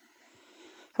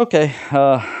 Okay,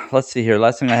 let's see here.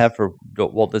 Last thing I have for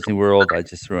Walt Disney World, I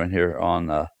just threw in here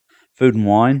on food and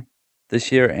wine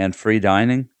this year and free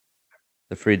dining,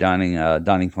 the free dining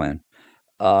dining plan.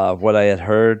 What I had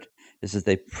heard is that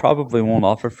they probably won't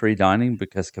offer free dining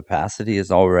because capacity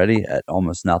is already at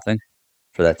almost nothing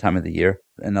for that time of the year.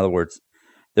 In other words,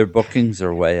 their bookings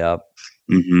are way up,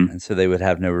 and so they would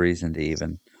have no reason to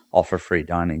even offer free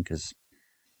dining, because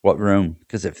what room?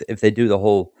 Because if they do the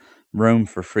whole room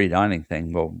for free dining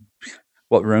thing, well,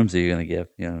 what rooms are you going to give?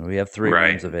 We have 3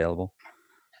 rooms available.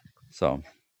 So,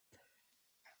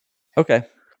 okay.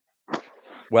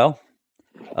 Well,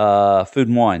 food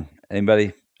and wine.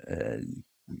 Anybody?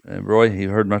 Roy, you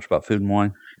heard much about food and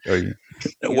wine?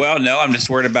 Well, no, I'm just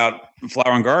worried about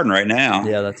Flower and Garden right now.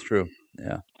 Yeah, that's true.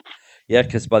 Yeah,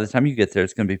 because by the time you get there,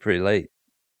 it's going to be pretty late.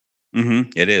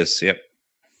 It is. Yep.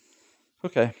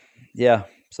 Okay. Yeah.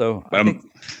 So,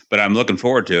 but I'm looking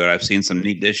forward to it. I've seen some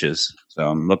neat dishes, so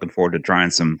I'm looking forward to trying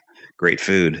some great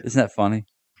food. Isn't that funny?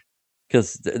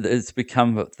 Because it's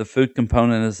become the food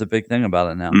component is a big thing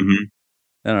about it now.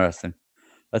 Interesting.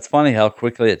 That's funny how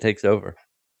quickly it takes over.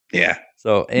 Yeah.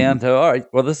 So, and all right,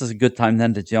 well, this is a good time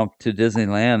then to jump to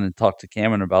Disneyland and talk to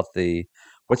Cameron about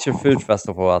what's your food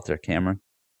festival out there, Cameron?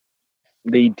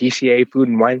 The DCA Food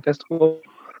and Wine Festival.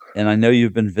 And I know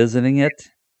you've been visiting it.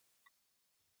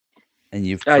 And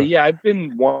you've yeah, I've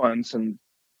been once and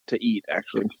to eat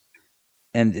actually.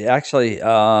 And actually,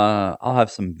 I'll have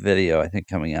some video I think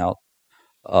coming out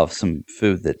of some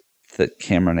food that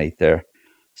Cameron ate there.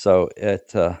 So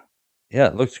it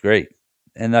looks great.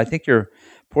 And I think your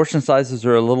portion sizes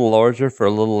are a little larger for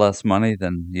a little less money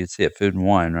than you'd see at Food and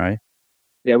Wine, right?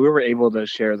 Yeah, we were able to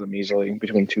share them easily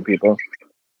between 2 people.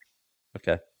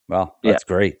 Okay. Well, that's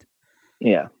great.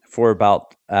 Yeah. For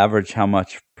about average, how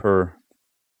much per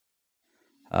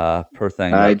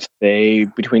thing? I'd say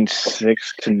between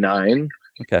 6 to 9.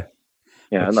 Okay.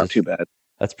 Yeah, not too bad.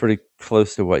 That's pretty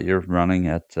close to what you're running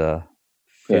at Food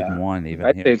and Wine, even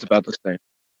I'd here. say it's about the same.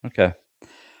 Okay.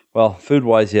 Well,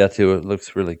 food-wise, yeah, too. It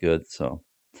looks really good. So,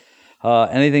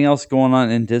 anything else going on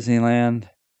in Disneyland,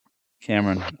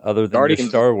 Cameron, other than your Guardians-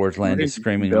 Star Wars land Guardians is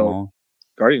screaming built. along?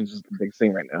 Guardians is the big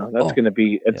thing right now. That's Oh, going to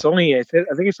be. It's only. I think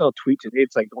I saw a tweet today.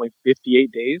 It's like only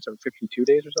 58 days or 52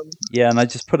 days or something. Yeah, and I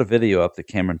just put a video up that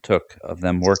Cameron took of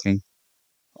them working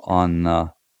on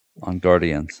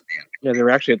Guardians. Yeah, they were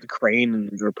actually at the crane and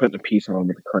they were putting a piece on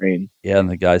with the crane. Yeah, and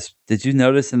the guys, did you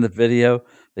notice in the video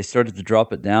they started to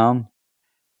drop it down,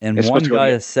 and It's one supposed to go guy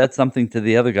again. has said something to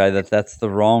the other guy that's the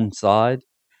wrong side.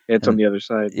 It's on the other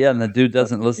side. Yeah, and the dude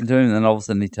doesn't listen to him, and then all of a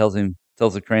sudden he tells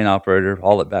the crane operator,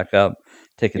 haul it back up,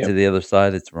 take it Yep. to the other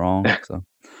side. It's wrong. So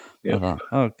Yep. I thought,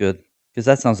 oh, good, because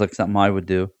that sounds like something I would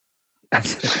do.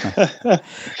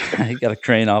 He got a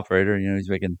crane operator, he's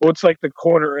making. Well, it's like the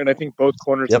corner, and I think both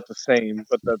corners Yep. are the same,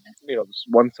 but this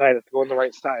one side has to go on the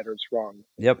right side or it's wrong.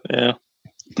 Yep. Yeah.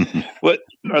 What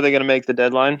are they going to make the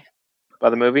deadline by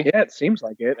the movie? Yeah, it seems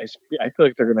like it. I feel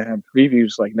like they're going to have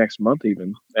previews like next month,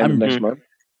 even end of next month.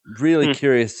 Really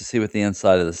curious to see what the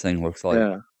inside of this thing looks like.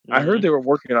 Yeah, I heard they were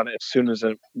working on it as soon as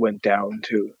it went down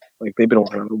too. Like they've been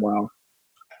working on it a while.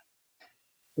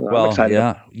 I'm Well, excited.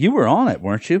 yeah, you were on it,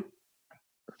 weren't you?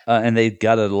 And they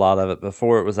gutted a lot of it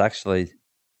before it was actually.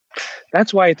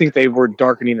 That's why I think they were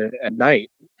darkening it at night.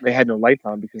 They had no lights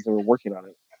on because they were working on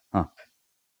it. Huh.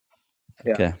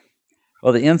 Yeah. Okay.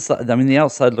 Well, the inside. I mean, the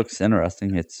outside looks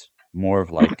interesting. It's more of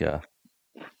like I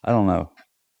don't know.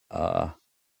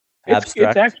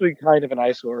 Abstract. It's actually kind of an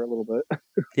eyesore a little bit.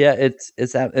 Yeah,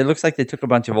 it looks like they took a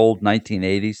bunch of old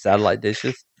 1980s satellite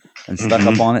dishes and stuck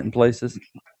up on it in places.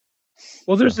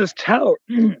 Well, there's this tower.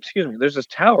 Excuse me. There's this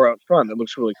tower out front that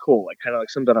looks really cool, like kind of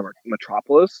like something out of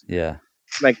Metropolis. Yeah.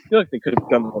 And I feel like they could have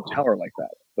done a little tower like that,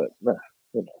 but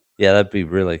Yeah, that'd be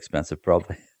really expensive,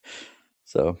 probably.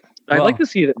 So I'd well, like to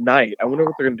see it at night. I wonder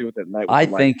what they're going to do with it at night. with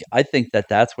the lights. I think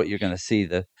that's what you're going to see.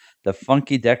 The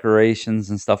funky decorations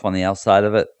and stuff on the outside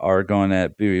of it are going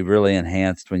to be really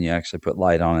enhanced when you actually put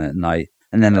light on it at night,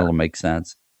 and then it'll make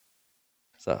sense.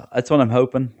 So that's what I'm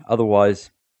hoping.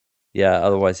 Otherwise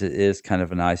it is kind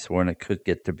of an eyesore, and it could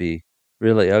get to be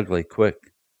really ugly quick.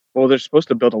 Well, they're supposed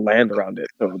to build a land around it,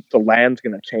 so the land's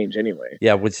going to change anyway.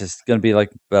 Yeah, which is going to be like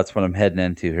that's what I'm heading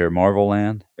into here, Marvel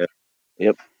Land.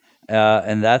 Yep.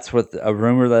 And that's what a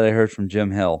rumor that I heard from Jim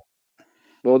Hill.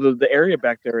 Well, the area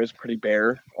back there is pretty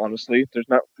bare, honestly. There's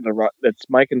not it's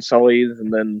Mike and Sully's,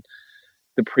 and then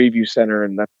the preview center,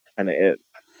 and that's kind of it.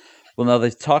 Well, now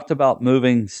they talked about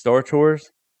moving Star Tours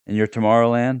in your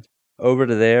Tomorrowland over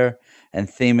to there and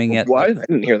theming it. Why? I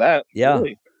didn't hear that. Yeah.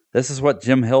 Really? This is what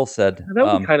Jim Hill said. That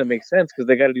would kind of make sense because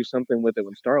they got to do something with it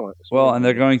when Starland. Well, and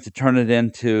they're going to turn it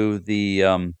into the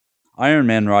Iron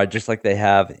Man ride, just like they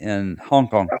have in Hong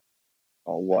Kong.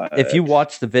 Oh, what? If you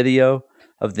watch the video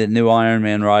of the new Iron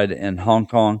Man ride in Hong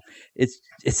Kong,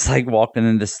 it's like walking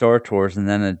into Star Tours and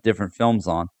then a different film's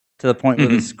on, to the point where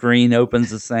the screen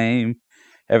opens the same.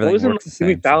 Everything wasn't works the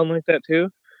Jimmy same. Fallon like that too?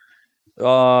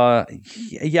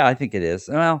 Yeah, I think it is.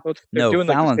 Well, They're no, doing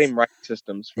like Fallon's the same ride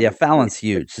systems. yeah, Fallon's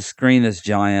huge. The screen is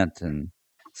giant, and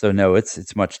so no,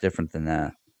 it's much different than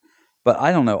that. But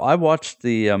I don't know. I watched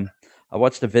the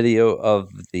video of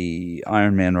the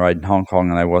Iron Man ride in Hong Kong,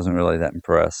 and I wasn't really that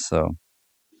impressed. So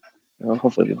Well,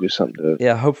 hopefully they do something to it.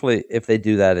 yeah, hopefully if they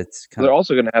do that, it's kind They're of.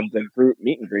 also going to have the group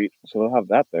meet and greet, so they'll have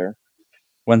that there.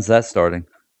 When's that starting?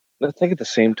 I think at the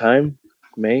same time,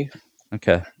 May.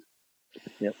 Okay.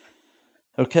 Yep.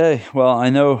 Okay. Well, I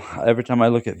know every time I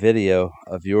look at video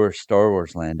of your Star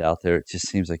Wars land out there, it just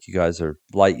seems like you guys are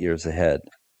light years ahead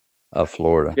of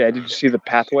Florida. Yeah, did you see the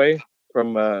pathway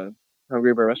from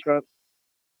Hungry Bear Restaurant?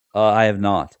 I have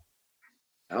not.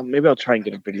 Maybe I'll try and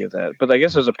get a video of that. But I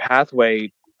guess there's a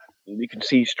pathway you can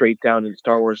see straight down in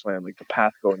Star Wars land, like the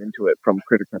path going into it from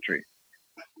Critter Country.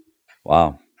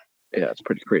 Wow. Yeah, it's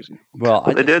pretty crazy. Well,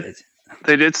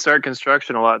 They did start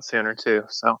construction a lot sooner too.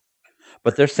 So,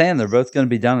 but they're saying they're both going to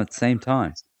be done at the same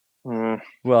time.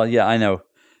 Well, yeah, I know.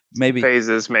 Maybe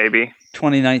phases, maybe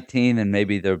 2019, and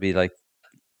maybe there'll be like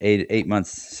 8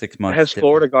 months, 6 months. Has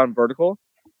Florida gone vertical?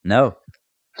 No.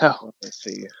 no. Let's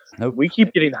see. Nope. We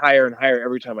keep getting higher and higher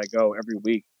every time I go. Every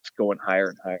week, it's going higher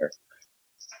and higher.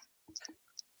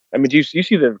 I mean, you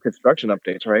see the construction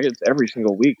updates, right? It's every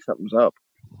single week something's up.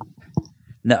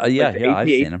 No. Yeah. Like the Yeah. I've AT8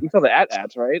 seen them. You saw the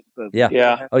ads, right? Yeah.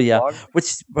 Yeah. Oh, yeah. blog?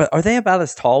 But are they about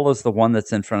as tall as the one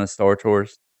that's in front of Star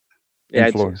Tours? Yeah, in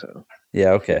I Florida? think so. Yeah.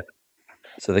 Okay.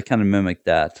 So they kind of mimic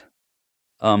that.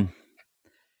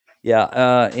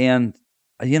 Yeah. And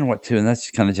you know what, too? And that's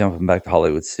kind of jumping back to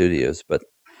Hollywood Studios. But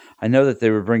I know that they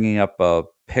were bringing up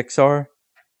Pixar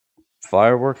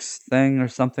fireworks thing or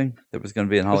something that was going to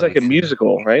be in It was holiday. like a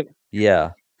musical, right?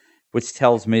 Yeah, which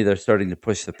tells me they're starting to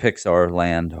push the Pixar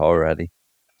land already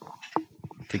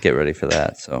to get ready for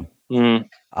that. So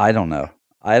I don't know.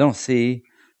 I don't see.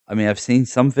 I mean, I've seen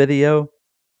some video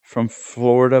from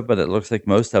Florida, but it looks like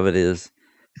most of it is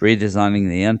redesigning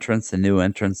the entrance, the new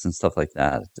entrance, and stuff like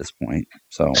that at this point.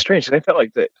 So Strange. 'Cause I felt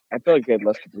like they had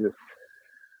less to do,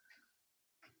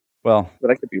 well,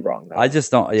 but I could be wrong. I just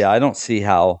don't. Yeah, I don't see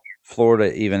how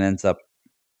Florida even ends up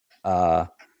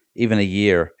even a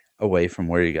year away from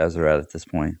where you guys are at this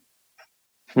point.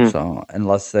 So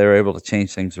unless they're able to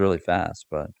change things really fast,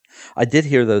 but I did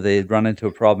hear though they had run into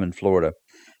a problem in Florida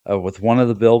with one of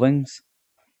the buildings.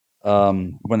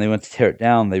 When they went to tear it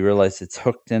down, they realized it's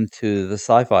hooked into the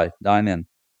Sci-Fi dine-in.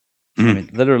 I mean,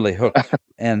 literally hooked.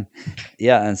 And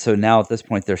so now at this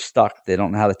point they're stuck. They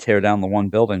don't know how to tear down the one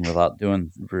building without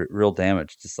doing real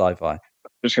damage to Sci-Fi.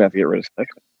 Just gonna have to get rid of stuff.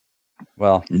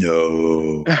 Well,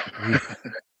 No.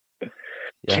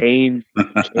 Change.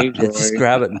 just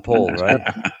grab it and pull, right?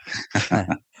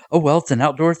 Oh well, it's an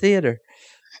outdoor theater.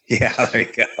 Yeah, there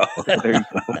you go. There you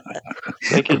go.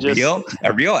 They could just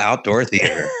A real outdoor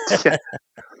theater.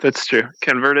 That's true.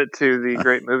 Convert it to the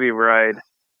Great Movie Ride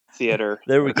Theater,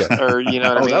 There we go. or you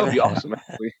know what Oh, I that would mean, be awesome.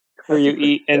 Actually, where you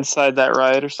eat inside that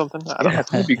ride or something. I don't know.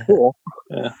 that'd be cool.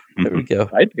 There we go.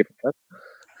 I'd get that.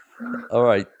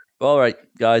 All right,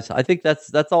 guys. I think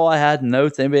that's all I had in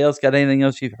notes. Anybody else got anything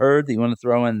else you've heard that you want to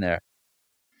throw in there?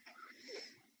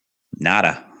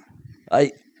 Nada.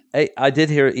 I did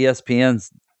hear ESPN's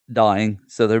dying,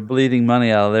 so they're bleeding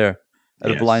money out of there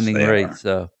at a Yes, blinding they rate. are.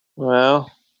 So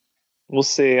Well, we'll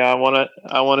see. I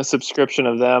want a subscription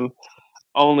of them,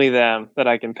 only them, that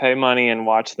I can pay money and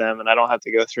watch them, and I don't have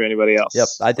to go through anybody else. yep,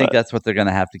 I think But, that's what they're going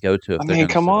to have to go to. If I they're mean,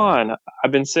 gonna come survive. on!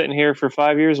 I've been sitting here for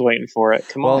 5 years waiting for it.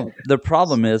 Come Well, on. the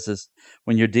problem is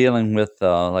when you're dealing with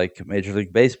like Major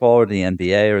League Baseball or the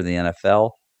NBA or the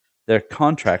NFL, their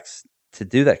contracts to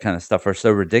do that kind of stuff are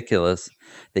so ridiculous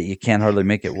that you can't hardly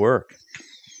make it work.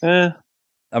 Eh,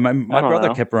 I mean, my I don't brother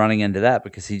know. kept running into that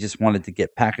because he just wanted to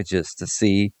get packages to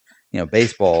see,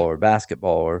 baseball or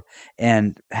basketball,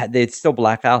 and they'd still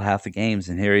black out half the games,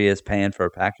 and here he is paying for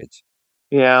a package.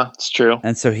 yeah, it's true.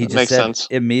 And so he That just makes said sense.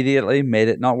 immediately made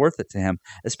it not worth it to him,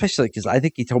 especially because I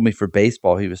think he told me for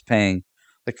baseball he was paying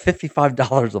like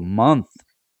 $55 a month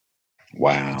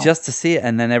Wow. just to see it,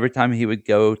 and then every time he would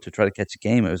go to try to catch a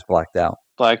game, it was blacked out.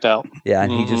 Blacked out. Yeah,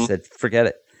 and he just Mhm. said, "Forget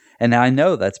it." And I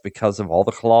know that's because of all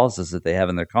the clauses that they have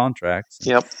in their contracts.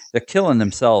 Yep. They're killing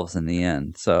themselves in the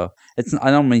end. So I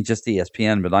don't mean just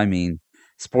ESPN, but I mean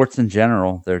sports in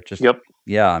general. They're just Yep.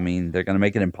 yeah. I mean they're going to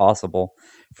make it impossible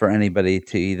for anybody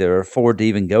to either afford to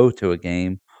even go to a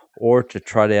game or to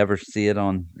try to ever see it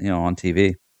on on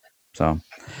TV. So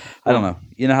I don't know.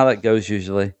 You know how that goes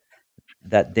usually.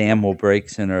 That dam will break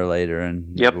sooner or later,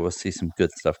 and Yep. maybe we'll see some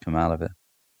good stuff come out of it.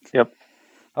 Yep.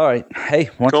 All right. Hey,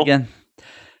 once Cool. again,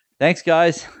 thanks,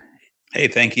 guys. Hey,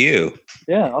 thank you.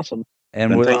 Yeah, awesome.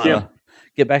 And Then we'll thank you.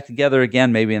 get back together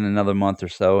again maybe in another month or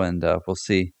so, and we'll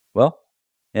see. Well,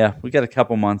 yeah, we got a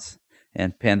couple months,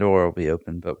 and Pandora will be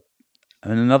open, but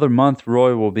in another month,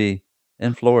 Roy will be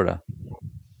in Florida.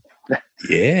 Yeah.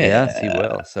 Yes, he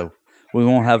will. So we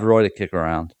won't have Roy to kick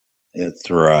around. That's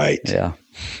right. Yeah,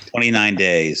 29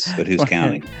 days, but who's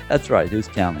counting? That's right. Who's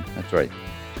counting? That's right.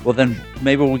 Well, then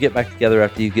maybe we'll get back together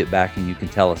after you get back, and you can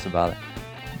tell us about it.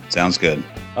 Sounds good.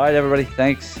 All right, everybody.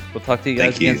 Thanks. We'll talk to you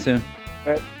guys Thank you. again soon.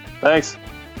 Thanks.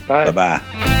 Bye.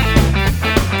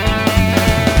 Bye-bye.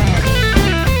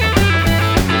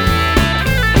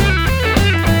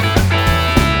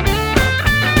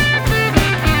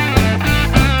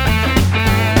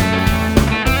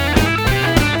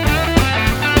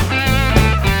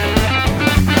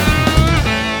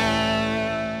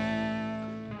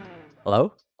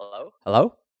 Hello? Hello?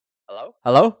 Hello? Hello?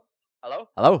 Hello? Hello?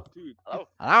 Hello? Hello?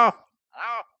 Hello?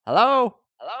 Hello?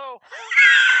 Hello?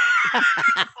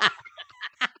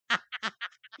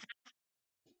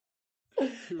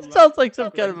 Sounds like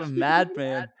some kind of a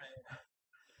madman.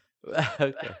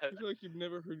 Okay. I feel like you've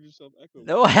never heard yourself echo.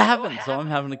 No, I haven't, so I'm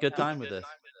having a good time with this.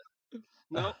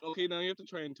 No, okay, now you have to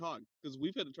try and talk because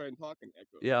we've had to try and talk and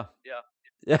echo. Yeah.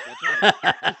 That's Yeah.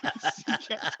 You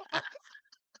can't talk.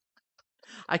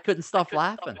 I couldn't stop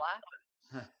laughing.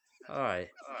 All right.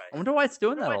 I wonder why it's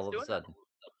doing that all of a sudden.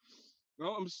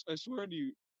 No, I swear to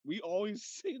you, we always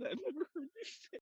say that. I've never heard you say